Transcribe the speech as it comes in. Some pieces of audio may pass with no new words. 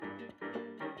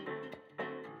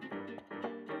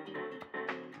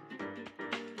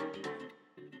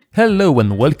Hello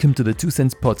and welcome to the 2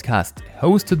 Cents Podcast,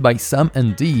 hosted by Sam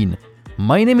and Dean.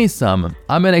 My name is Sam.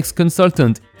 I'm an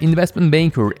ex-consultant, investment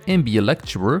banker, MBA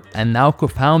lecturer, and now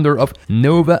co-founder of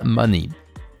Nova Money.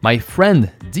 My friend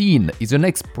Dean is an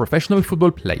ex-professional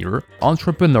football player,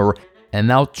 entrepreneur, and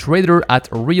now trader at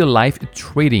Real Life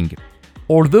Trading.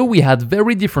 Although we had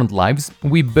very different lives,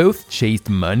 we both chased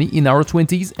money in our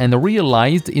 20s and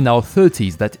realized in our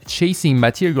 30s that chasing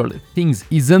material things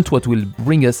isn't what will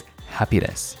bring us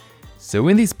happiness. So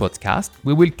in this podcast,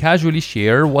 we will casually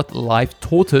share what life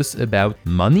taught us about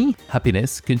money,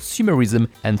 happiness, consumerism,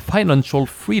 and financial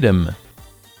freedom.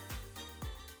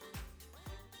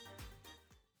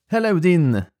 Hello,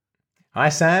 Dean. Hi,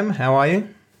 Sam. How are you?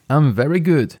 I'm very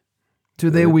good.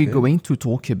 Today we're going to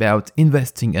talk about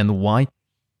investing and why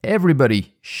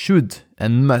everybody should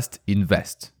and must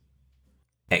invest.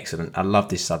 Excellent. I love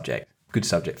this subject. Good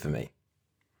subject for me.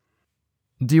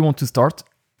 Do you want to start?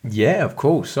 Yeah, of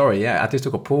course. Sorry, I just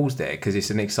took a pause there because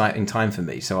it's an exciting time for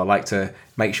me. So I like to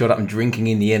make sure that I'm drinking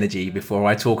in the energy before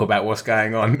I talk about what's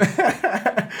going on.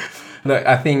 Look,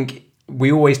 I think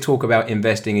we always talk about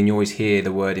investing and you always hear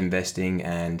the word investing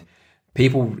and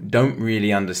people don't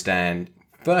really understand,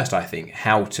 first, I think,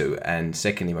 how to, and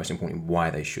secondly, most importantly, why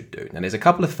they should do. And there's a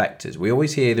couple of factors. We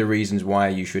always hear the reasons why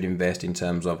you should invest in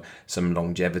terms of some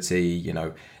longevity.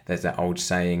 There's that old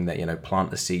saying that,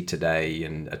 plant a seed today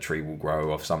and a tree will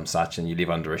grow of some such and you live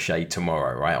under a shade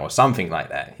tomorrow, right? Or something like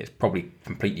that. It's probably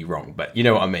completely wrong, but you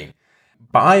know what I mean.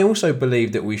 But I also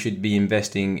believe that we should be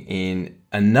investing in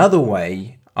another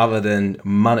way other than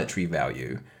monetary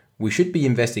value. We should be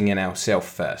investing in ourselves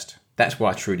first. That's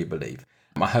what I truly believe.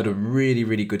 I heard a really,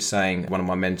 really good saying, one of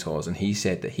my mentors, and he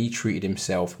said that he treated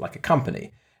himself like a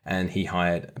company and he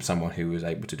hired someone who was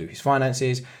able to do his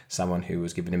finances, someone who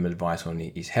was giving him advice on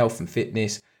his health and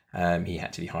fitness. He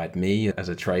actually hired me as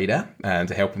a trader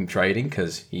to help him trading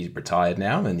because he's retired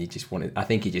now and I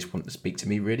think he just wanted to speak to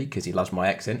me really because he loves my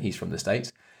accent. He's from the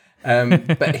States.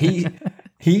 But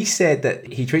he said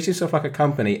that he treats himself like a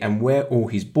company and we're all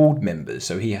his board members,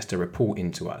 so he has to report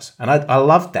into us. And I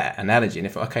loved that analogy and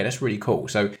I thought, okay, that's really cool.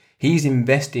 So he's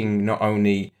investing not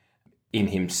only in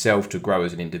himself to grow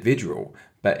as an individual,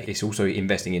 but he's also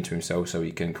investing into himself so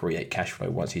he can create cash flow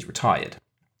once he's retired,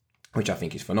 which I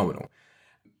think is phenomenal.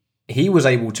 He was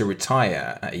able to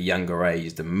retire at a younger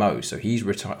age than most, so he's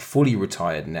fully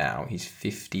retired now. He's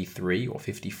 53 or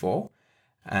 54.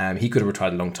 He could have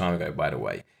retired a long time ago, by the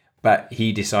way. But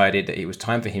he decided that it was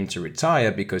time for him to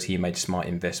retire because he made smart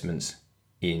investments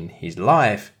in his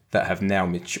life that have now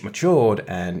matured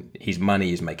and his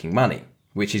money is making money,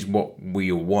 which is what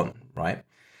we all want, right?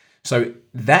 So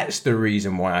that's the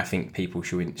reason why I think people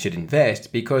should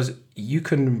invest, because you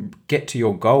can get to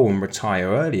your goal and retire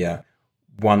earlier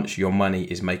once your money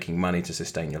is making money to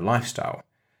sustain your lifestyle.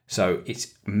 So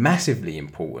it's massively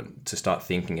important to start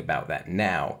thinking about that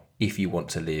now if you want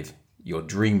to live your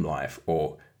dream life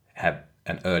or have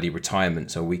an early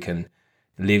retirement so we can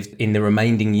live in the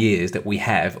remaining years that we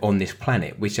have on this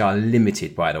planet, which are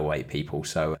limited, by the way, people.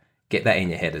 So get that in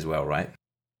your head as well, right?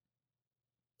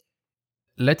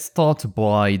 Let's start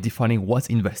by defining what's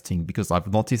investing, because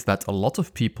I've noticed that a lot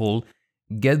of people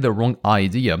get the wrong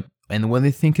idea. And when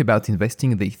they think about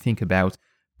investing, they think about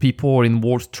people in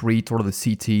Wall Street or the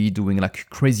city doing like a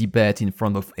crazy bet in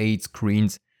front of 8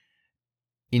 screens.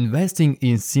 Investing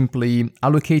is simply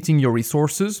allocating your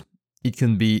resources. It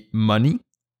can be money,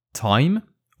 time,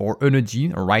 or energy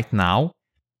right now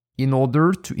in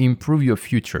order to improve your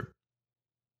future.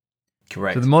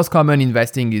 Correct. So the most common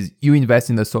investing is you invest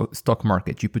in the stock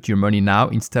market. You put your money now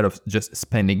instead of just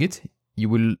spending it. You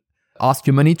will ask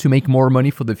your money to make more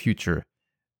money for the future.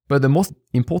 But the most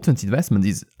important investment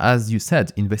is, as you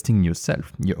said, investing in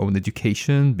yourself, your own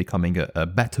education, becoming a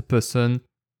better person,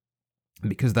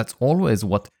 because that's always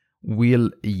what will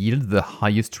yield the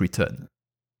highest return.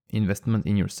 Investment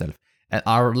in yourself. And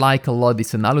I like a lot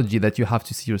this analogy that you have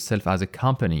to see yourself as a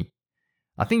company.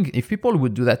 I think if people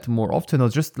would do that more often or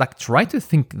just like try to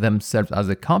think themselves as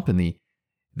a company,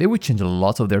 they would change a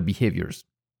lot of their behaviors.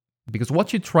 Because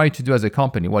what you try to do as a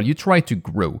company, well, you try to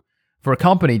grow. For a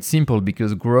company, it's simple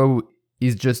because grow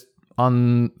is just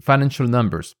on financial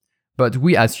numbers. But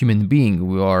we as human beings,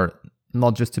 we are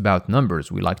not just about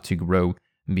numbers. We like to grow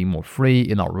and be more free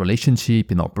in our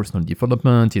relationship, in our personal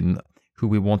development, in who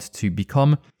we want to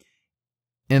become.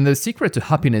 And the secret to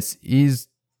happiness is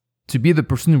to be the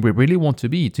person we really want to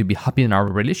be happy in our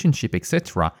relationship,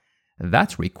 etc.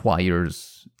 That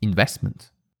requires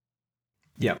investment.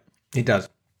 Yeah, it does.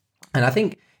 And I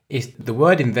think the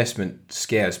word investment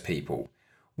scares people.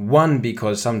 One,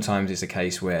 because sometimes it's a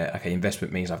case where, okay,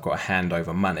 investment means I've got to hand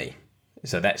over money.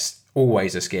 So that's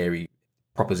always a scary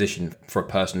proposition for a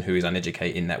person who is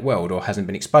uneducated in that world or hasn't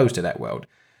been exposed to that world.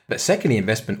 But secondly,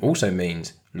 investment also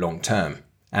means long term.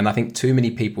 And I think too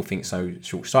many people think so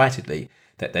short-sightedly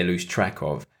that they lose track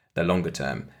of the longer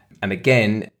term. And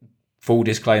again, full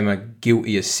disclaimer,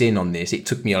 guilty as sin on this. It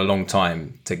took me a long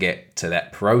time to get to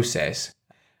that process.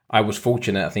 I was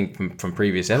fortunate, I think, from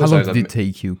previous episodes. How long did it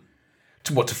take you?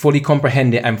 To fully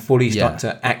comprehend it and fully start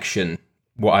to action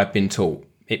what I've been taught.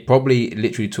 It probably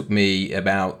literally took me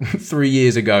about 3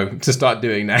 years ago to start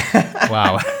doing that.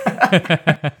 Wow.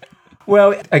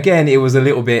 Well, again, it was a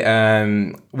little bit,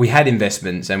 we had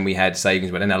investments and we had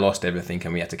savings, but then I lost everything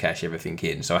and we had to cash everything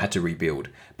in. So I had to rebuild.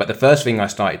 But the first thing I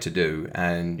started to do,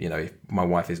 and if my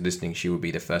wife is listening, she would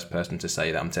be the first person to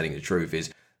say that I'm telling the truth,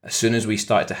 is as soon as we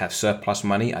started to have surplus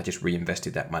money, I just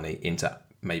reinvested that money into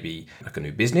maybe like a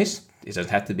new business. It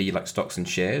doesn't have to be like stocks and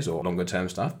shares or longer term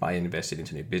stuff, but I invested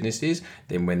into new businesses.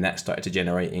 Then when that started to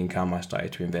generate income, I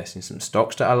started to invest in some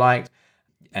stocks that I liked.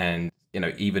 And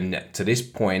even to this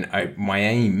point, my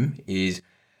aim is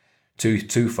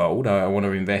twofold. I want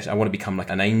to invest. I want to become like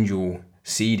an angel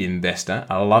seed investor.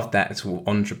 I love that sort of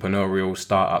entrepreneurial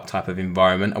startup type of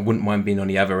environment. I wouldn't mind being on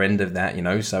the other end of that,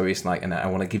 So it's like, and I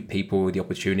want to give people the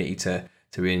opportunity to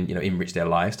enrich their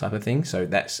lives type of thing. So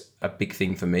that's a big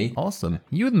thing for me. Awesome.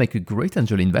 You would make a great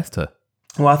angel investor.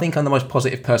 Well, I think I'm the most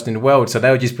positive person in the world. So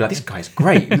they would just be like, this guy's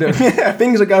great. Look,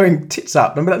 things are going tits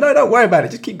up. And I'm like, no, don't worry about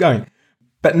it. Just keep going.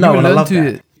 But no, and I love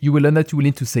that. You will learn that you will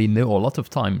need to say no a lot of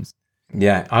times.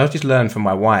 Yeah, I just learned from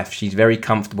my wife. She's very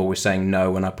comfortable with saying no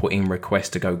when I put in requests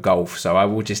to go golf. So I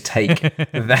will just take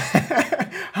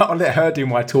that. I'll let her do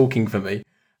my talking for me.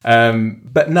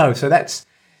 But no, so that's...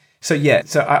 So yeah,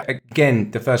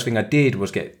 again, the first thing I did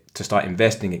was get to start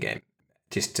investing again,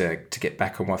 just to get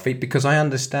back on my feet, because I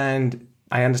understand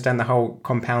the whole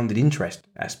compounded interest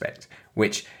aspect,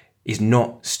 which is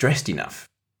not stressed enough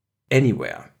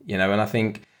anywhere, and I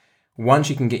think once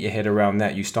you can get your head around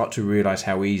that, you start to realize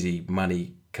how easy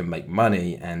money can make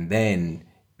money, and then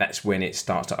that's when it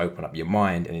starts to open up your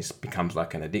mind and it becomes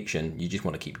like an addiction. You just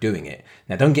want to keep doing it.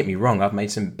 Now, don't get me wrong. I've made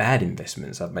some bad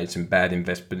investments. I've made some bad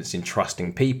investments in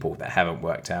trusting people that haven't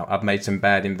worked out. I've made some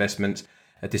bad investments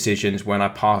decisions when I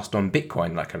passed on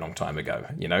Bitcoin like a long time ago,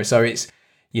 So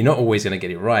you're not always going to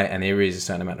get it right. And there is a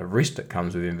certain amount of risk that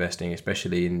comes with investing,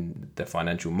 especially in the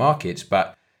financial markets.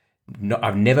 But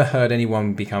I've never heard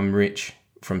anyone become rich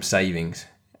from savings.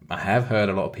 I have heard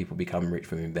a lot of people become rich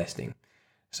from investing.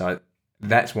 So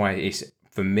that's why it's,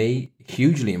 for me,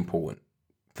 hugely important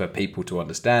for people to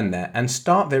understand that and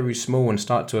start very small and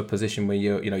start to a position where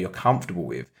you're comfortable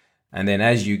with. And then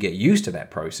as you get used to that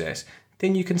process,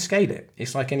 then you can scale it.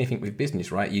 It's like anything with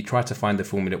business, right? You try to find the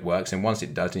formula that works, and once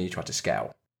it does, then you try to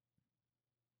scale.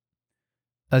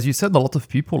 As you said, a lot of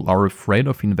people are afraid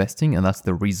of investing, and that's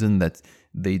the reason that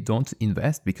they don't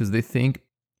invest, because they think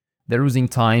they're losing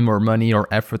time or money or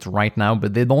effort right now,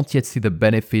 but they don't yet see the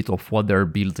benefit of what they're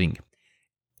building.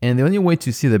 And the only way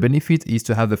to see the benefit is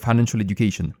to have the financial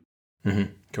education.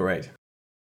 Mm-hmm. Correct.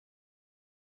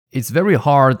 It's very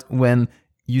hard when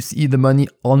you see the money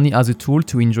only as a tool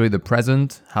to enjoy the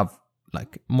present, have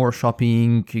like more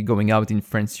shopping, going out in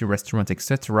fancy restaurants,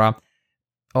 etc.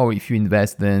 Oh, if you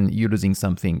invest, then you're losing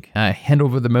something. I hand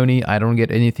over the money, I don't get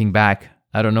anything back.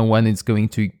 I don't know when it's going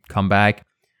to come back.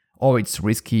 Oh, it's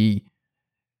risky.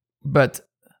 But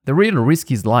the real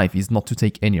risk is life is not to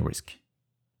take any risk.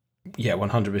 Yeah,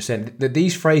 100%.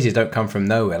 These phrases don't come from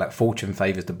nowhere, like fortune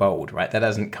favors the bold, right?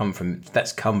 That's come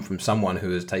from someone who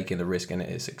has taken the risk and it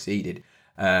has succeeded.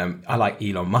 I like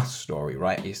Elon Musk's story,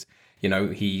 right?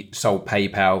 He sold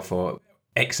PayPal for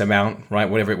X amount, right?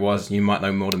 Whatever it was, you might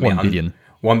know more than me. 1 billion.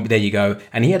 There you go.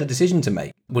 And he had a decision to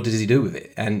make. What does he do with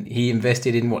it? And he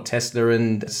invested in Tesla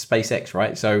and SpaceX,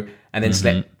 right? So, and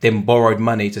then then borrowed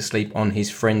money to sleep on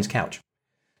his friend's couch.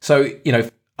 So,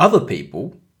 other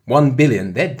people, 1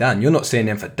 billion, they're done. You're not seeing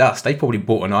them for dust. They probably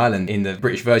bought an island in the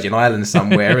British Virgin Islands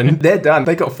somewhere and they're done.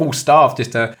 They got a full staff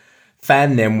just to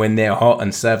fan them when they're hot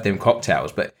and serve them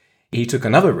cocktails. But he took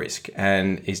another risk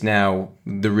and is now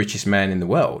the richest man in the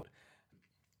world.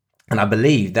 And I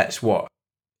believe that's what,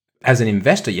 as an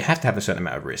investor, you have to have a certain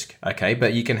amount of risk, okay?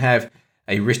 But you can have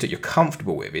a risk that you're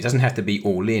comfortable with. It doesn't have to be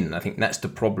all in. I think that's the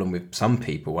problem with some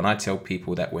people. When I tell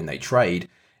people that when they trade,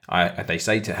 they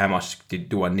say to how much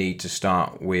do I need to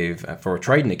start with for a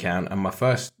trading account? And my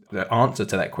first answer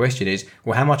to that question is,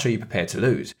 well, how much are you prepared to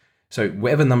lose? So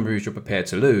whatever number is you're prepared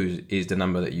to lose is the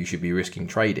number that you should be risking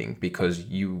trading, because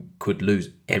you could lose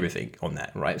everything on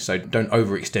that, right? So don't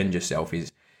overextend yourself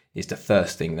is the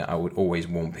first thing that I would always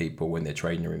warn people when they're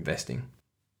trading or investing.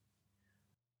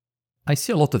 I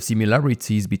see a lot of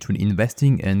similarities between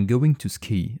investing and going to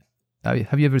ski.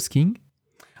 Have you ever skiing?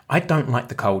 I don't like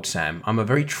the cold, Sam. I'm a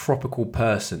very tropical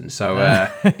person. So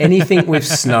anything with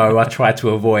snow, I try to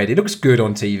avoid. It looks good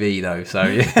on TV, though. So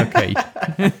yeah. Okay.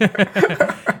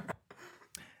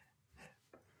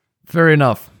 Fair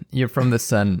enough. You're from the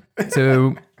sun.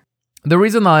 So the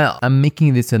reason I'm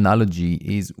making this analogy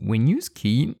is when you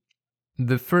ski,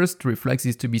 the first reflex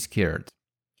is to be scared.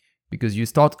 Because you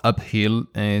start uphill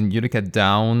and you look at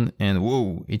down and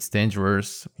whoa, it's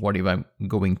dangerous. What if I'm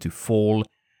going to fall?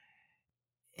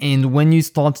 And when you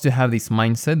start to have this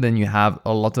mindset, then you have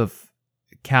a lot of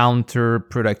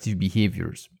counterproductive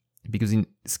behaviors. Because in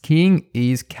skiing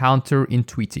is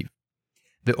counterintuitive.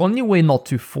 The only way not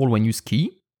to fall when you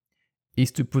ski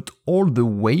is to put all the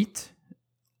weight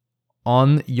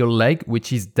on your leg,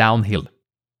 which is downhill.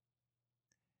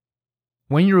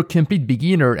 When you're a complete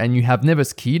beginner and you have never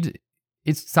skied,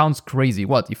 it sounds crazy.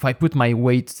 What? If I put my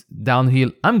weight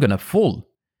downhill, I'm gonna fall.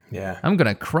 Yeah. I'm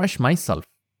gonna crush myself.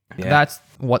 Yeah. That's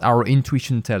what our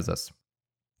intuition tells us.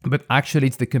 But actually,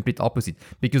 it's the complete opposite.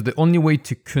 Because the only way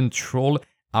to control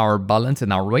our balance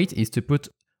and our weight is to put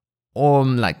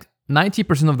like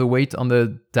 90% of the weight on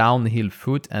the downhill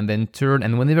foot and then turn.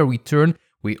 And whenever we turn,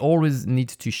 we always need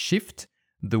to shift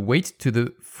the weight to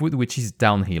the foot which is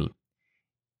downhill.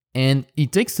 And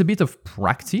it takes a bit of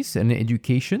practice and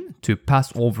education to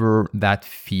pass over that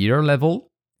fear level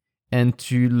and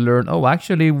to learn,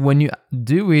 actually, when you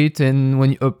do it and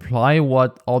when you apply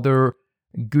what other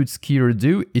good skiers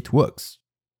do, it works.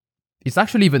 It's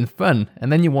actually even fun.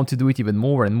 And then you want to do it even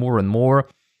more and more and more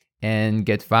and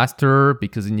get faster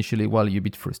because initially, you're a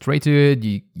bit frustrated,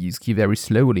 you ski very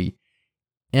slowly.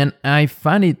 And I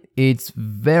find it's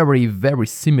very, very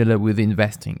similar with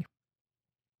investing.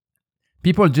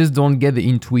 People just don't get the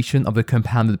intuition of the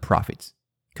compounded profits.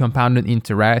 Compounded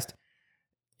interest.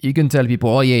 You can tell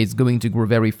people, it's going to grow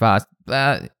very fast.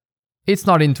 But it's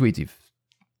not intuitive.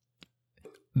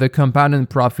 The compounded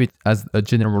profit, as a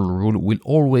general rule, will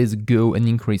always go and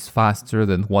increase faster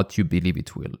than what you believe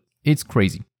it will. It's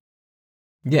crazy.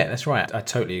 Yeah, that's right. I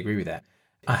totally agree with that.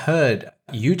 I heard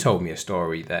you told me a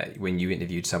story that when you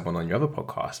interviewed someone on your other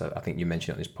podcast, I think you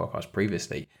mentioned on this podcast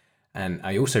previously, and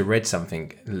I also read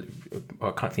something,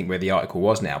 I can't think where the article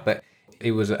was now, but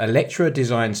it was a lecturer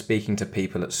design speaking to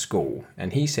people at school.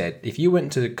 And he said, if you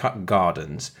went to cut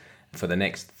gardens for the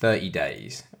next 30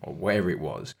 days or whatever it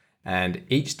was, and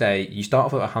each day you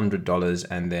start off at $100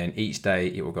 and then each day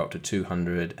it will go up to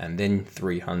 200 and then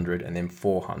 300 and then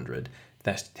 400.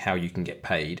 That's how you can get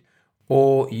paid.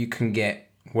 Or you can get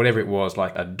whatever it was,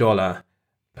 like $1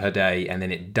 per day, and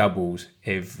then it doubles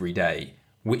every day.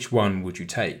 Which one would you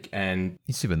take? And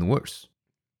it's even worse.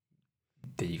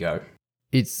 There you go.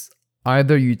 It's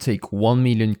either you take 1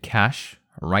 million cash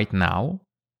right now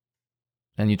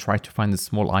and you try to find a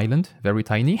small island, very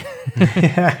tiny,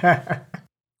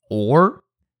 or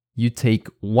you take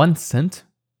 1 cent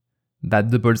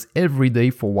that doubles every day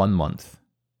for 1 month.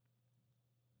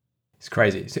 It's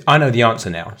crazy. I know the answer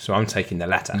now, so I'm taking the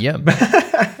latter. Yeah.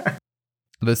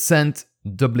 The cent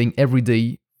doubling every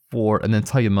day for an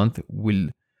entire month will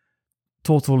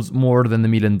totals more than $1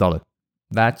 million.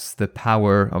 That's the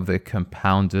power of the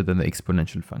compounded and the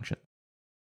exponential function.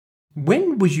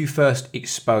 When was you first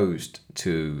exposed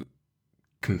to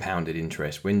compounded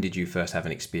interest? When did you first have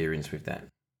an experience with that?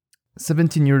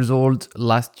 17 years old,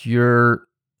 last year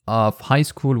of high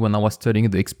school when I was studying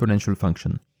the exponential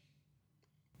function.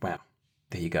 Wow.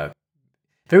 There you go.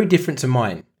 Very different to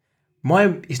mine.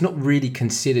 Mine is not really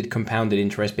considered compounded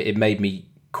interest, but it made me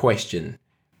question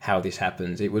how this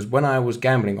happens. It was when I was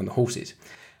gambling on the horses.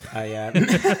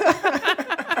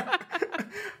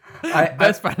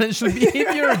 Best financial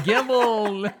behavior,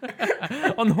 gamble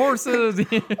on horses.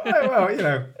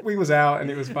 Well, we was out and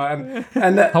it was fun.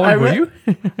 And how old were you?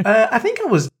 I think I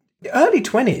was early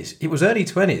 20s. It was early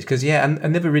 20s because, I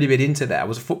never really been into that. I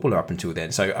was a footballer up until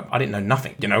then, so I didn't know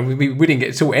nothing. We didn't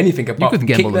get to anything apart from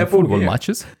kick their ball. Football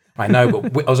matches. I know,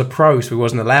 but I was a pro, so we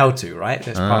wasn't allowed to, right?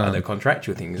 That's part of the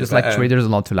contractual things. Just like traders are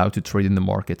not allowed to trade in the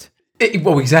market.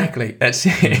 Well, exactly. That's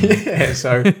it. Yeah,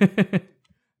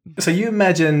 so you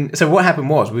imagine... So what happened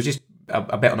was just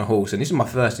a bet on a horse, and this is my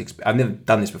first... I've never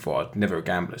done this before. I'm never a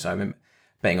gambler, so I remember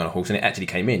betting on a horse, and it actually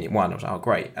came in. It won. I was like, oh,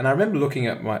 great. And I remember looking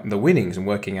at the winnings and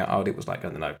working out, it was like, I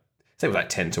don't know, say it was like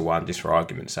 10 to 1, just for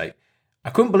argument's sake.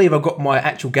 I couldn't believe I got my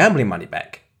actual gambling money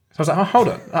back. So I was like, oh, hold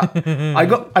on.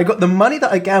 I got the money that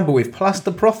I gamble with plus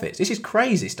the profits. This is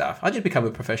crazy stuff. I just become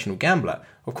a professional gambler.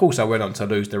 Of course, I went on to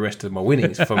lose the rest of my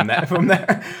winnings from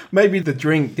that. Maybe the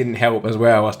drink didn't help as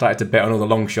well. I started to bet on all the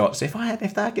long shots. If I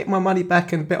get my money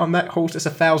back and bet on that horse that's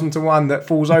 1,000 to 1 that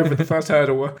falls over the first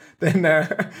hurdle, then.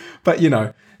 But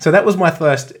so that was my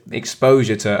first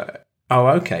exposure to. Oh,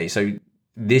 okay. So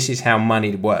this is how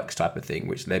money works type of thing,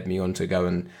 which led me on to go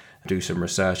and do some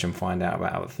research and find out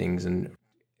about other things and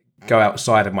go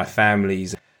outside of my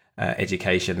family's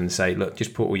education and say, look,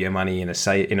 just put all your money in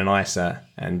an ISA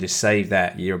and just save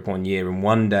that year upon year, and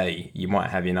one day you might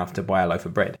have enough to buy a loaf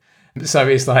of bread. So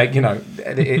it's like,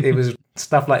 it was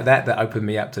stuff like that opened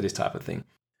me up to this type of thing.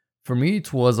 For me,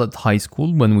 it was at high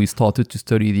school when we started to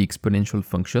study the exponential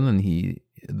function and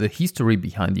the history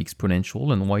behind the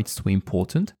exponential and why it's so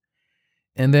important.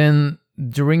 And then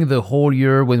during the whole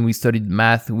year when we studied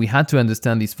math, we had to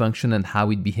understand this function and how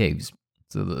it behaves.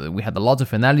 So we had a lot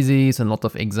of analysis and a lot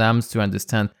of exams to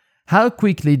understand how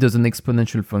quickly does an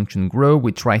exponential function grow.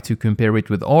 We try to compare it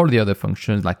with all the other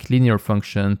functions like linear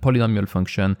function, polynomial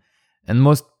function, and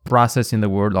most processes in the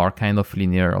world are kind of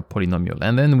linear or polynomial.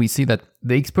 And then we see that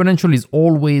the exponential is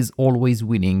always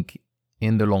winning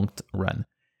in the long run.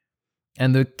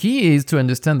 And the key is to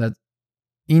understand that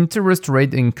interest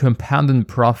rate and compounded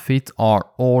profit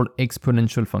are all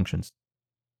exponential functions.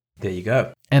 There you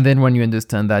go. And then when you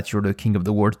understand that, you're the king of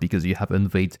the world because you have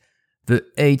unveiled the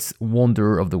eighth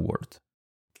wonder of the world.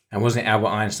 And wasn't it Albert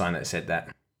Einstein that said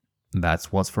that?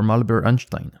 That's what's from Albert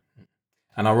Einstein.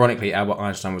 And ironically, Albert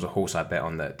Einstein was a horse I bet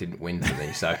on that didn't win for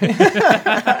me, so...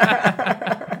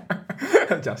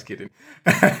 Just kidding.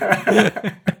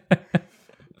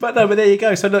 But there you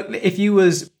go. So look, if you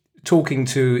was talking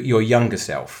to your younger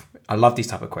self, I love these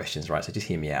type of questions, right? So just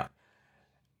hear me out.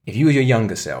 If you were your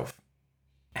younger self,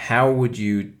 how would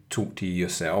you talk to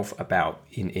yourself about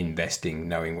investing,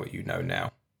 knowing what you know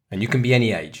now? And you can be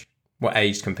any age. What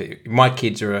age my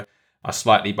kids are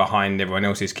slightly behind everyone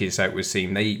else's kids, so it would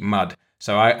seem. They eat mud.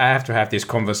 So I have to have this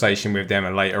conversation with them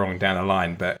and later on down the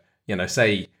line. But,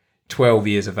 say 12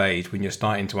 years of age, when you're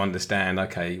starting to understand,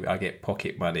 okay, I get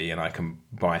pocket money and I can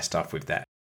buy stuff with that.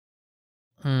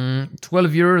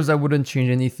 12 years, I wouldn't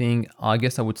change anything. I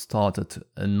guess I would start at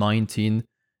 19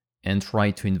 and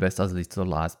try to invest as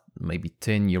little as maybe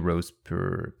 10 euros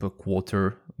per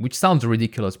quarter, which sounds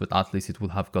ridiculous, but at least it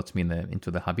would have got me into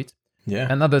the habit. Yeah.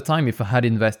 And at the time, if I had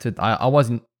invested, I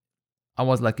was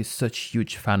like such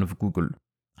huge fan of Google.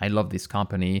 I love this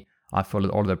company. I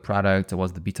followed all their products. I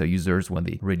was the beta users when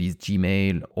they released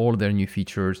Gmail, all their new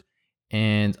features.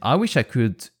 And I wish I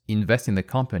could invest in the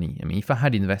company. I mean, if I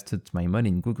had invested my money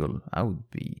in Google, I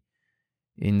would be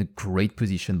in a great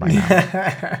position by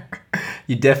now.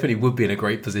 You definitely would be in a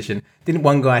great position. Didn't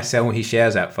one guy sell his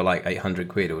shares out for like 800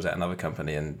 quid, or was that another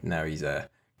company? And now he's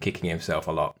kicking himself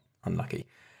a lot. Unlucky.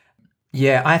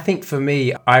 Yeah, I think for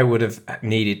me, I would have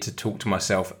needed to talk to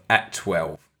myself at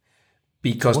 12.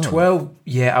 Because 12,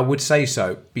 yeah, I would say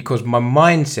so. Because my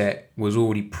mindset was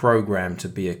already programmed to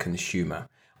be a consumer.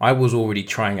 I was already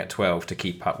trying at 12 to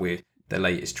keep up with the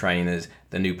latest trainers,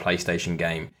 the new PlayStation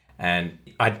game. And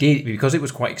I did, because it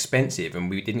was quite expensive and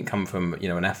we didn't come from,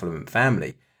 an affluent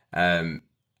family. I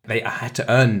had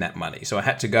to earn that money. So I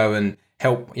had to go and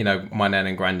help, my nan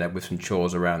and granddad with some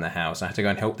chores around the house. I had to go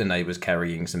and help the neighbours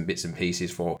carrying some bits and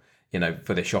pieces for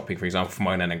their shopping, for example, for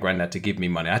my nan and granddad to give me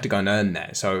money. I had to go and earn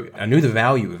that. So I knew the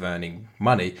value of earning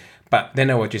money, but then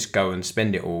I would just go and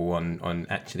spend it all on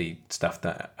actually stuff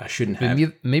that I shouldn't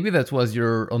have. Maybe that was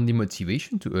your only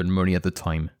motivation to earn money at the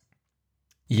time.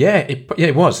 Yeah,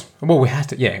 it was. Well, we had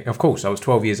to. Yeah, of course. I was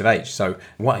 12 years of age. So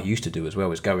what I used to do as well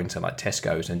was go into like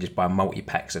Tesco's and just buy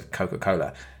multi-packs of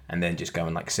Coca-Cola and then just go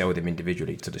and like sell them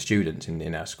individually to the students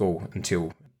in our school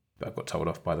until I got told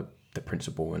off by the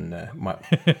principal, and my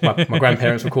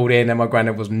grandparents were called in and my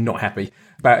granddad was not happy.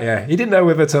 But yeah, he didn't know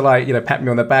whether to pat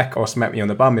me on the back or smack me on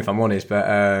the bum, if I'm honest.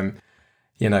 But,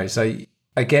 so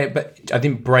again, but I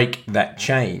didn't break that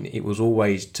chain. It was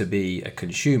always to be a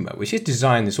consumer, which is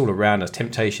designed, it's all around us.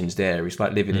 Temptation's there. It's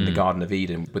like living in the Garden of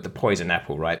Eden with the poison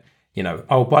apple, right?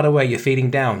 Oh, by the way, you're feeling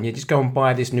down. You just go and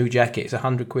buy this new jacket. It's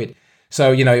 100 quid.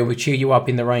 So, it would cheer you up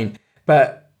in the rain.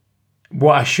 But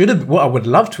what I would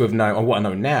love to have known, or what I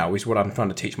know now, is what I'm trying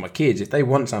to teach my kids. If they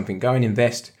want something, go and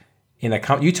invest in a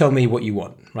company. You tell me what you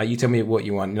want, right? You tell me what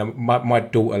you want. My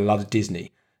daughter loves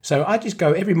Disney. So I just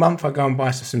go, every month I go and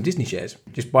buy some Disney shares.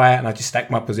 Just buy it and I just stack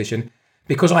my position.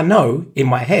 Because I know in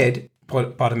my head,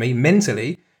 pardon me,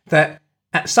 mentally, that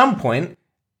at some point,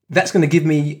 that's going to give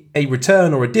me a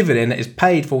return or a dividend that is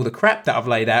paid for all the crap that I've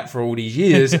laid out for all these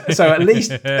years. So at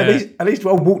least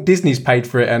Walt Disney's paid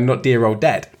for it and not dear old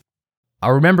dad. I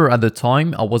remember at the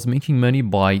time I was making money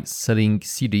by selling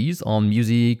CDs on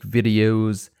music,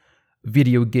 videos,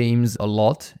 video games a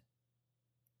lot.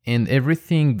 And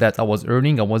everything that I was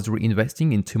earning, I was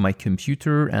reinvesting into my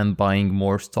computer and buying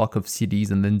more stock of CDs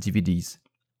and then DVDs.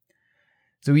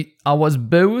 So I was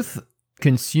both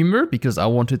consumer because I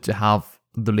wanted to have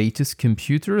the latest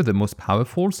computer, the most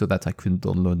powerful, so that I could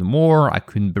download more, I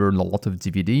could burn a lot of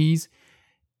DVDs,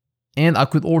 and I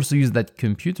could also use that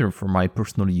computer for my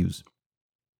personal use.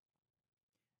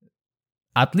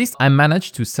 At least I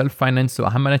managed to self-finance, so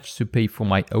I managed to pay for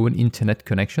my own internet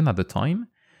connection at the time,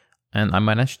 and I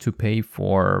managed to pay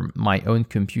for my own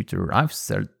computer. I've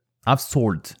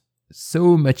sold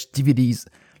so much DVDs,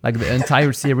 like the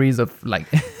entire series of like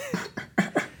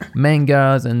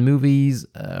mangas and movies.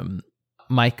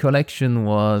 My collection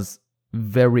was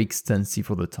very extensive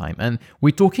for the time, and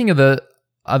we're talking of the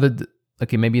other.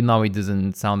 Okay, maybe now it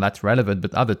doesn't sound that relevant,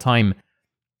 but at the time,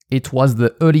 it was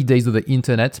the early days of the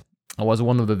internet. I was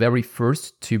one of the very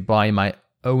first to buy my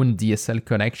own DSL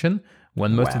connection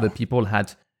when most of the people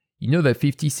had, the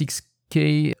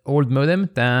 56K old modem.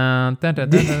 Yeah, I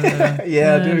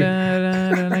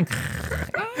do.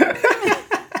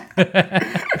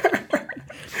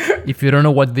 If you don't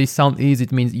know what this sound is,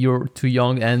 it means you're too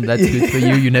young, and that's good for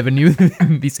you. You never knew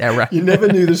this era. You never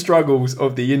knew the struggles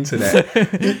of the internet.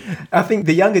 I think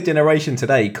the younger generation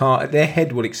today their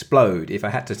head will explode if I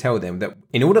had to tell them that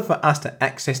in order for us to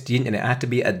access the internet, I had to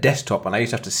be at a desktop and I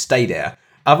used to have to stay there.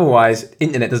 Otherwise,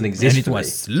 internet doesn't exist. And it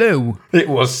was slow. It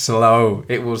was slow.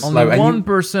 Only one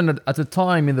person at a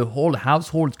time in the whole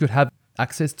household could have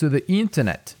access to the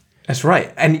internet. That's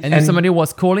right. And if somebody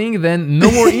was calling, then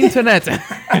no more internet.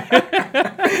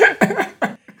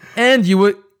 And you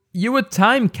were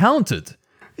time counted.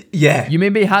 Yeah. You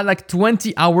maybe had like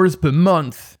 20 hours per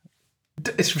month.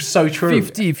 It's so true.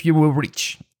 50 if you were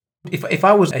rich. If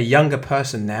I was a younger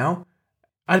person now,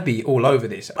 I'd be all over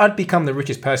this. I'd become the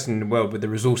richest person in the world with the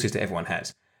resources that everyone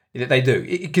has. They do.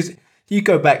 Because you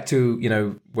go back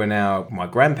to, when my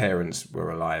grandparents were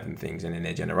alive and things, and in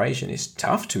their generation, it's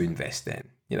tough to invest then.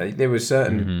 There was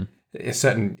a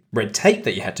certain red tape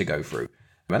that you had to go through.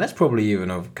 And that's probably even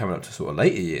coming up to sort of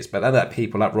later years. But I know that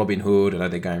people like Robinhood, I know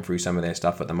they're going through some of their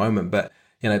stuff at the moment, but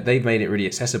they've made it really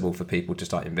accessible for people to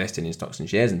start investing in stocks and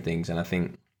shares and things. And I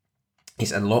think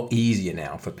it's a lot easier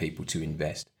now for people to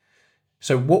invest.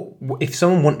 So what if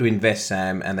someone wants to invest,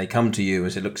 Sam, and they come to you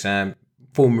and say, look, Sam,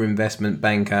 former investment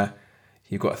banker,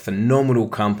 you've got a phenomenal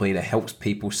company that helps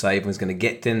people save and is going to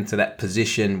get them to that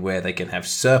position where they can have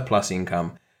surplus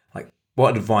income. Like,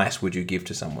 what advice would you give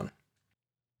to someone?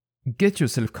 Get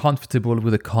yourself comfortable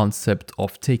with the concept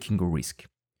of taking a risk.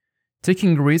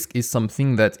 Taking a risk is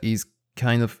something that is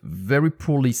kind of very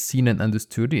poorly seen and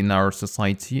understood in our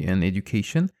society and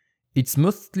education. It's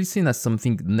mostly seen as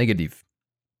something negative.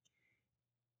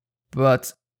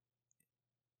 But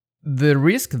the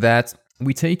risk that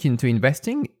we take into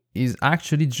investing is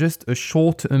actually just a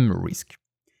short-term risk.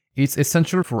 It's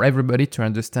essential for everybody to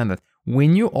understand that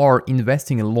when you are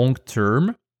investing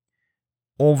long-term,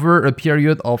 over a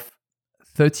period of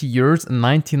 30 years,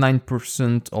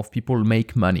 99% of people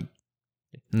make money.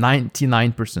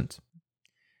 99%.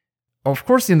 Of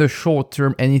course, in the short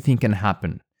term, anything can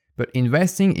happen. But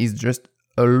investing is just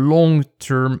a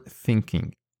long-term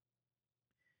thinking.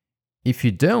 If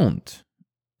you don't,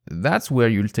 that's where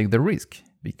you'll take the risk,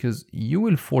 because you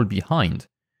will fall behind.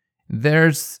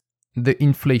 There's the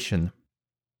inflation.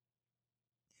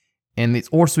 And it's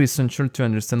also essential to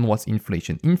understand what's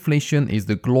inflation. Inflation is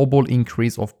the global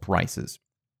increase of prices.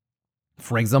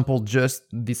 For example, just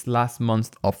this last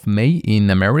month of May in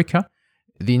America,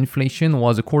 the inflation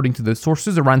was, according to the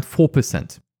sources, around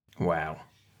 4%. Wow.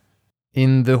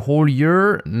 In the whole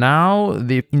year now,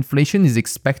 the inflation is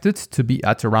expected to be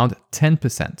at around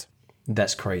 10%.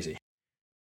 That's crazy.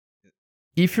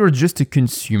 If you're just a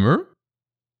consumer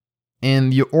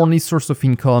and your only source of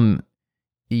income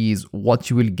is what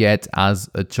you will get as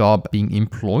a job being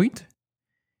employed,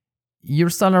 your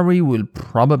salary will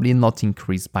probably not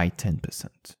increase by 10%.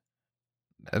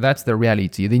 That's the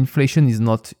reality. The inflation is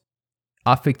not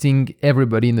affecting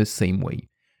everybody in the same way.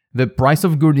 The price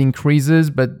of goods increases,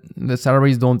 but the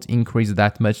salaries don't increase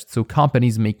that much, so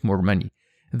companies make more money.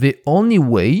 The only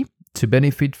way to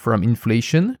benefit from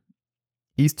inflation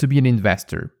is to be an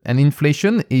investor. And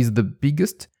inflation is the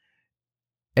biggest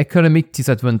economic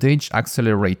disadvantage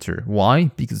accelerator. Why?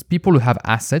 Because people who have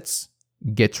assets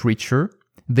get richer.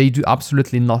 They do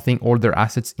absolutely nothing. All their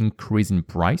assets increase in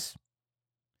price.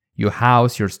 Your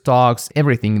house, your stocks,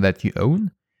 everything that you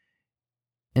own.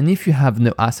 And if you have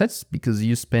no assets because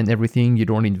you spend everything, you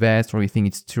don't invest, or you think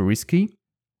it's too risky,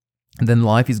 then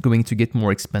life is going to get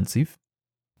more expensive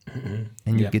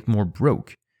and you get more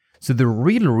broke. So the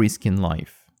real risk in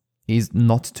life is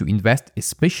not to invest,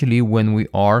 especially when we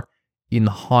are in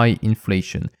high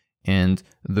inflation. And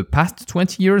the past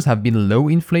 20 years have been low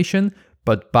inflation,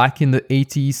 but back in the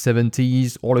 80s,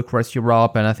 70s, all across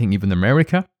Europe, and I think even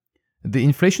America, the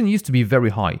inflation used to be very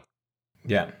high.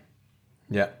 Yeah.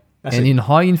 Yeah. And in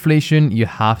high inflation, you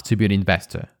have to be an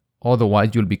investor.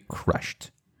 Otherwise, you'll be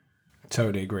crushed.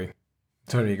 Totally agree.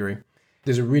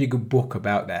 There's a really good book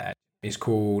about that. It's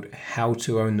called How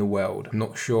to Own the World. I'm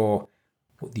not sure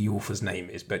what the author's name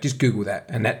is, but just Google that.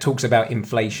 And that talks about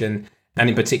inflation and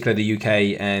in particular the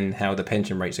UK and how the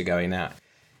pension rates are going out.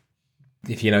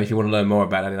 If you want to learn more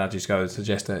about it, then I'll just go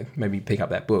suggest that maybe pick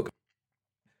up that book.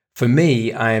 For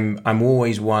me, I'm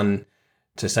always one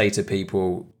to say to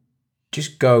people,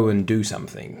 just go and do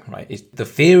something, right? The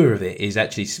fear of it is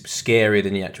actually scarier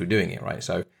than the actual doing it, right?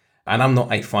 So, and I'm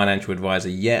not a financial advisor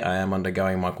yet. I am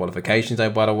undergoing my qualifications, though,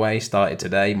 by the way. Started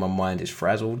today. My mind is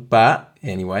frazzled. But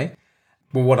anyway,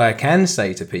 but what I can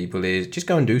say to people is just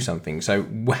go and do something. So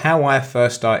how I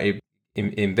first started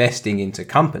investing into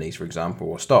companies, for example,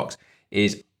 or stocks,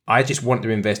 is I just wanted to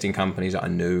invest in companies that I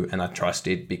knew and I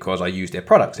trusted because I used their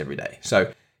products every day.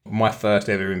 So my first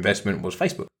ever investment was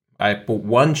Facebook. I bought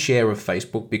one share of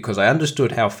Facebook because I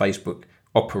understood how Facebook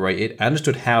operated. I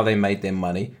understood how they made their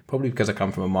money, probably because I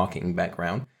come from a marketing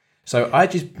background. So I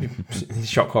just,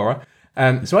 shock horror.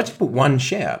 So I just bought one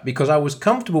share because I was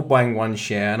comfortable buying one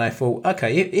share. And I thought,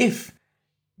 okay, if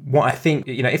what I think,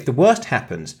 if the worst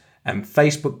happens and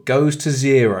Facebook goes to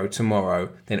zero tomorrow,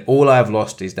 then all I've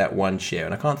lost is that one share.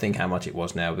 And I can't think how much it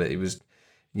was now, but it was,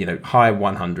 high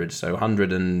 100. So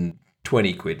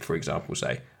 120 quid, for example,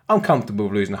 say. I'm comfortable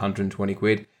with losing 120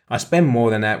 quid. I spend more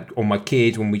than that on my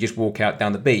kids when we just walk out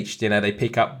down the beach. They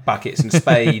pick up buckets and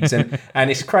spades and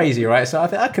it's crazy, right? So I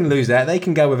think I can lose that. They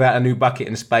can go without a new bucket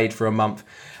and spade for a month.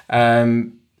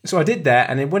 So I did that.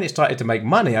 And then when it started to make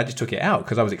money, I just took it out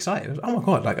because I was excited. Oh my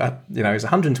God, it's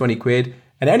 120 quid.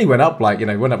 And it only went up like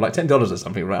 $10 or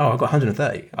something. Like, oh, I've got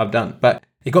 130. I've done. But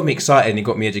it got me excited and it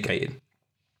got me educated.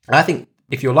 And I think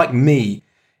if you're like me,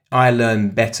 I learn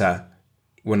better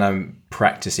when I'm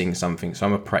practicing something. So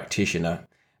I'm a practitioner.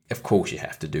 Of course, you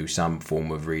have to do some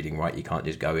form of reading, right? You can't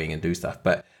just go in and do stuff.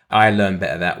 But I learn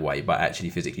better that way by actually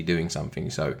physically doing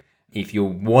something. So if you're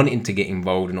wanting to get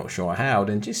involved and not sure how,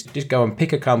 then just go and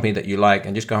pick a company that you like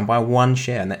and just go and buy one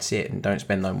share and that's it. And don't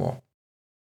spend no more.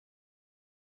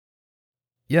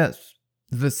 Yes.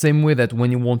 The same way that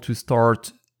when you want to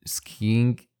start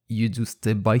skiing, you do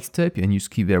step by step and you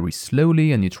ski very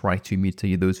slowly and you try to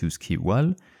imitate those who ski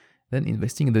well. Then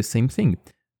investing in the same thing.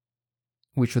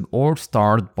 We should all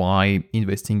start by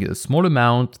investing a small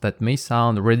amount that may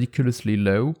sound ridiculously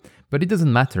low, but it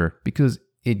doesn't matter because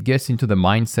it gets into the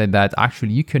mindset that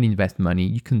actually you can invest money,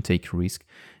 you can take risk,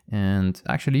 and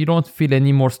actually you don't feel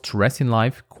any more stress in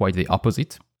life, quite the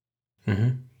opposite.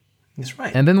 Mm-hmm. That's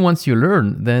right. And then once you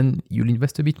learn, then you'll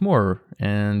invest a bit more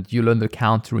and you learn the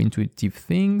counterintuitive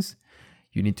things.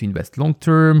 You need to invest long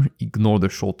term, ignore the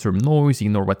short term noise,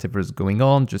 ignore whatever is going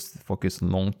on, just focus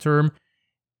on long term.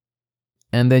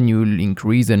 And then you'll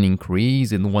increase,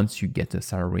 and once you get a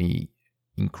salary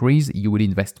increase, you will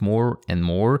invest more,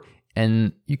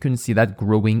 and you can see that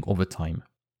growing over time.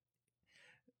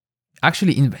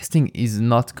 Actually, investing is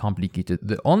not complicated.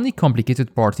 The only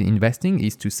complicated part in investing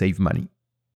is to save money.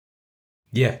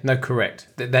 Yeah, no, correct.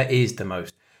 That is the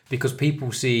most. Because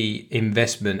people see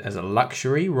investment as a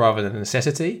luxury rather than a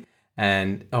necessity.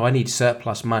 And, I need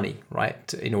surplus money,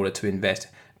 right, in order to invest.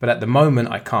 But at the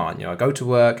moment, I can't. I go to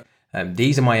work.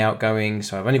 These are my outgoings,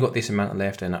 so I've only got this amount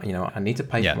left, and I need to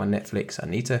pay for my Netflix. I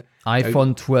need to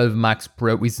iPhone 12 Max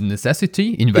Pro is a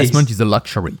necessity. Investment is a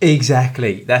luxury.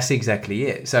 Exactly, that's exactly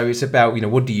it. So it's about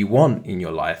what do you want in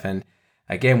your life, and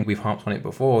again, we've harped on it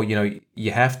before.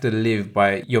 You have to live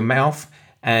by your mouth,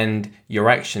 and your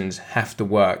actions have to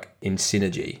work in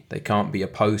synergy. They can't be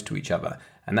opposed to each other,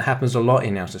 and that happens a lot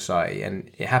in our society,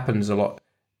 and it happens a lot.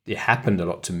 It happened a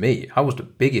lot to me. I was the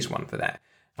biggest one for that.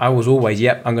 I was always,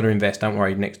 I'm going to invest. Don't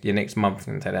worry, next month I'm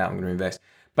going to take it out. I'm going to invest.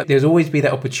 But there's always be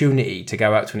that opportunity to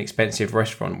go out to an expensive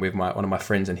restaurant with one of my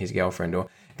friends and his girlfriend, or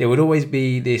there would always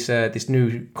be this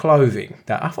new clothing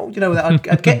that I thought,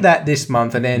 I'd get that this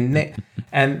month, and then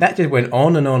and that just went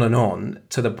on and on and on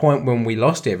to the point when we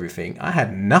lost everything. I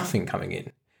had nothing coming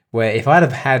in. Where if I'd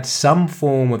have had some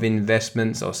form of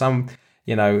investments or some,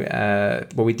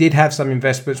 we did have some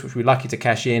investments which we were lucky to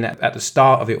cash in at the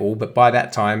start of it all, but by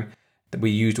that time, we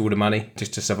used all the money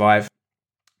just to survive.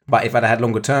 But if I'd had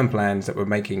longer term plans that were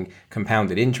making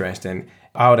compounded interest, then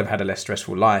I would have had a less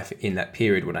stressful life in that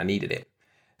period when I needed it.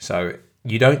 So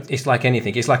it's like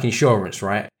anything. It's like insurance,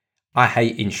 right? I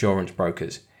hate insurance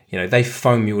brokers. They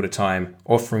phone me all the time,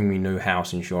 offering me new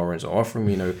house insurance or offering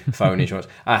me new phone insurance.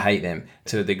 I hate them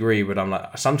to the degree where I'm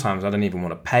like, sometimes I don't even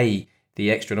want to pay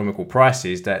the astronomical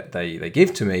prices that they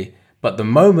give to me. But the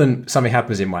moment something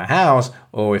happens in my house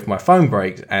or if my phone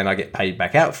breaks and I get paid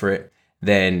back out for it,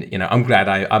 then, I'm glad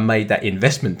I made that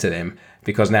investment to them,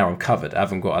 because now I'm covered. I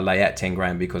haven't got to lay out 10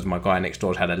 grand because my guy next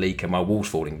door's had a leak and my wall's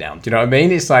falling down. Do you know what I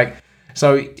mean? It's like,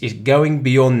 so it's going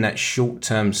beyond that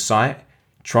short-term sight,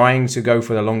 trying to go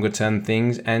for the longer-term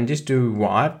things, and just do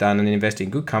what I've done and invest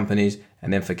in good companies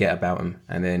and then forget about them.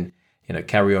 And then,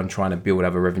 carry on trying to build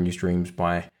other revenue streams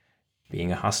by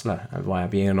being a hustler and by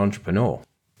being an entrepreneur.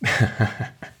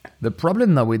 The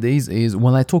problem nowadays is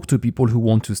when I talk to people who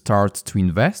want to start to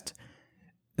invest,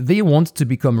 they want to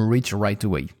become rich right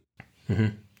away.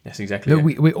 Mm-hmm. That's exactly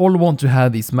it. We all want to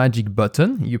have this magic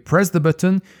button. You press the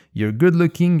button, you're good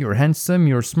looking, you're handsome,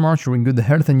 you're smart, you're in good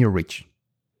health, and you're rich.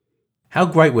 How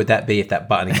great would that be if that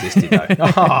button existed, though?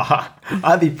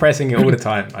 I'd be pressing it all the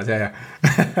time, I tell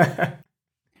you.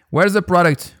 Where's the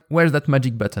product? Where's that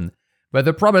magic button? But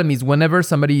the problem is whenever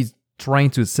somebody is trying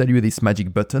to sell you this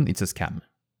magic button, it's a scam.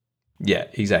 Yeah,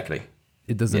 exactly.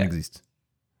 It doesn't exist.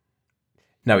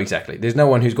 No, exactly. There's no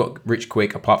one who's got rich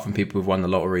quick apart from people who've won the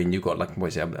lottery, and you've got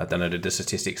I don't know the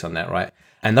statistics on that, right?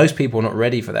 And those people are not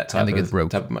ready for that type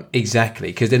of money. Exactly,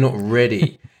 because they're not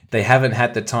ready. They haven't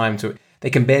had the time to. They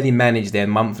can barely manage their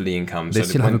monthly income. They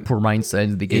still have a poor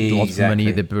mindset. They get lots of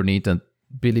money, they burn it, and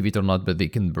believe it or not, but they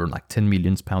can burn like 10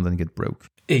 million pounds and get broke.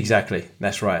 Exactly,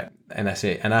 that's right, and that's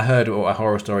it. And I heard a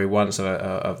horror story once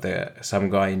of some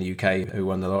guy in the UK who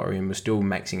won the lottery and was still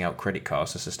maxing out credit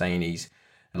cards to sustain his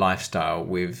lifestyle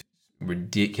with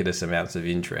ridiculous amounts of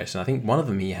interest. And I think one of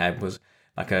them he had was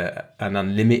like an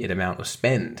unlimited amount of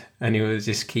spend, and he was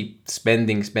just keep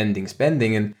spending,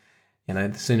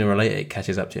 and sooner or later it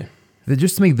catches up to you. They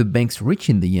just make the banks rich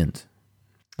in the end.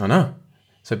 I know.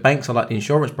 So banks are like the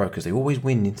insurance brokers. They always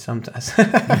win in sometimes.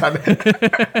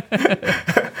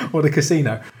 Or the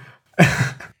casino.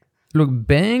 Look,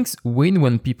 banks win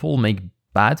when people make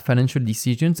bad financial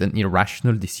decisions and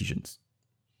irrational decisions.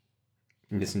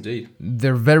 Yes, indeed.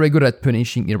 They're very good at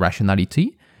punishing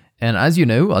irrationality. And as you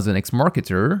know, as an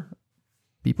ex-marketer,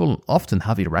 people often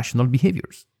have irrational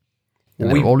behaviors. And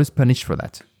they're always punished for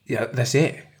that. Yeah, that's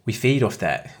it. We feed off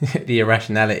that, the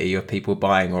irrationality of people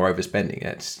buying or overspending.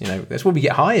 That's what we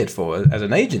get hired for as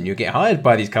an agent. You get hired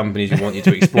by these companies who want you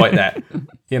to exploit that,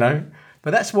 But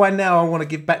that's why now I want to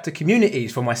give back to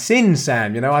communities for my sins,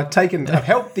 Sam. I've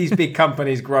helped these big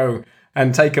companies grow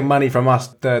and taken money from us,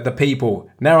 the people.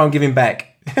 Now I'm giving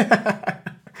back.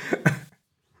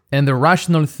 And the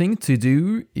rational thing to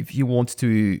do if you want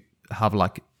to have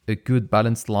like a good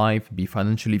balanced life, be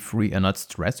financially free and not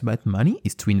stressed about money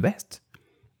is to invest.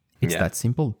 It's that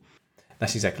simple.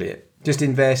 That's exactly it. Just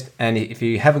invest, and if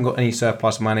you haven't got any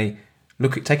surplus money,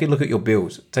 take a look at your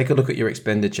bills. Take a look at your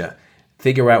expenditure.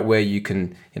 Figure out where you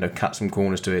can, cut some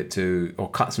corners to it or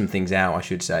cut some things out, I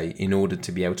should say, in order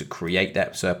to be able to create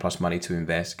that surplus money to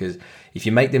invest. Because if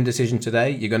you make them decisions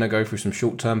today, you're going to go through some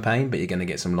short-term pain, but you're going to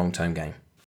get some long-term gain.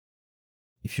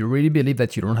 If you really believe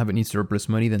that you don't have any surplus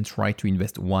money, then try to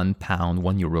invest £1, €1,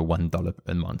 $1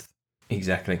 a month.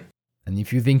 Exactly. And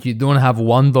if you think you don't have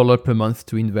 $1 per month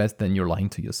to invest, then you're lying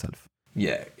to yourself.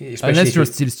 Yeah. Unless you're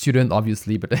still a student,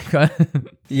 obviously. But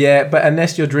yeah, but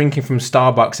unless you're drinking from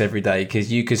Starbucks every day,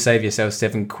 because you could save yourself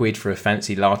 £7 for a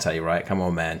fancy latte, right? Come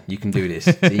on, man. You can do this.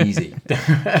 It's easy.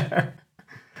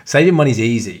 Saving money's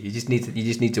easy. You just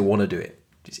need to want to do it.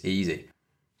 It's easy.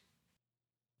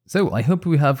 So I hope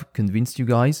we have convinced you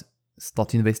guys.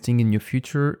 Start investing in your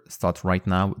future. Start right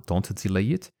now. Don't delay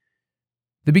it.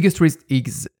 The biggest risk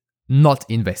is not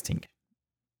investing.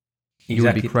 Exactly. You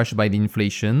will be crushed by the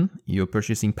inflation, your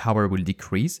purchasing power will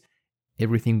decrease,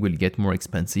 everything will get more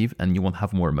expensive, and you won't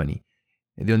have more money.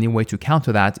 The only way to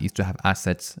counter that is to have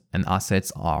assets, and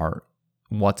assets are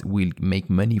what will make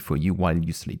money for you while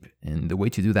you sleep. And the way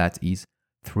to do that is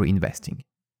through investing.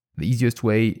 The easiest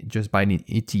way, just buy an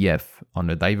ETF on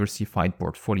a diversified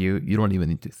portfolio. You don't even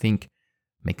need to think.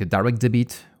 Make a direct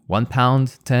debit,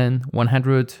 £1, 10,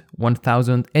 100,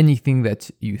 1,000, anything that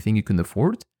you think you can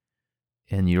afford.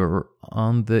 And you're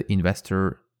on the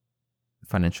investor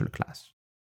financial class.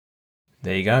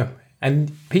 There you go.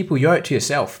 And people, you owe it to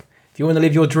yourself. If you want to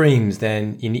live your dreams,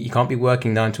 then you can't be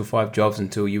working 9 to 5 jobs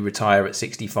until you retire at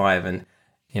 65 and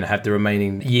have the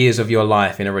remaining years of your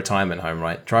life in a retirement home,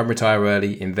 right? Try and retire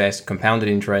early, invest, compounded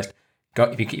interest.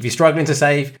 If you're struggling to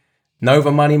save, Nova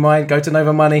Money Mind, go to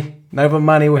Nova Money. Nova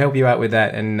Money will help you out with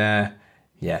that. And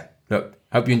look,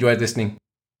 hope you enjoyed listening.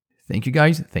 Thank you,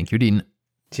 guys. Thank you, Dean.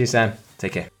 Cheers, Sam.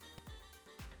 Take care.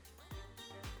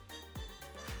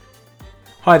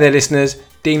 Hi there, listeners.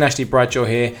 Dean Ashley Bradshaw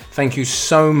here. Thank you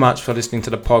so much for listening to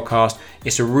the podcast.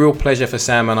 It's a real pleasure for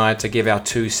Sam and I to give our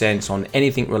 2 cents on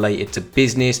anything related to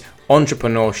business,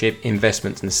 entrepreneurship,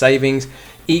 investments, and savings.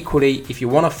 Equally, if you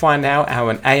want to find out how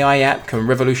an AI app can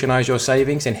revolutionize your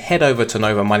savings, then head over to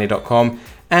novamoney.com.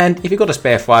 And if you've got a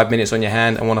spare 5 minutes on your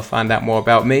hand and want to find out more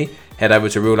about me, head over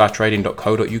to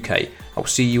reallifetrading.co.uk. I'll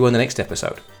see you on the next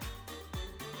episode.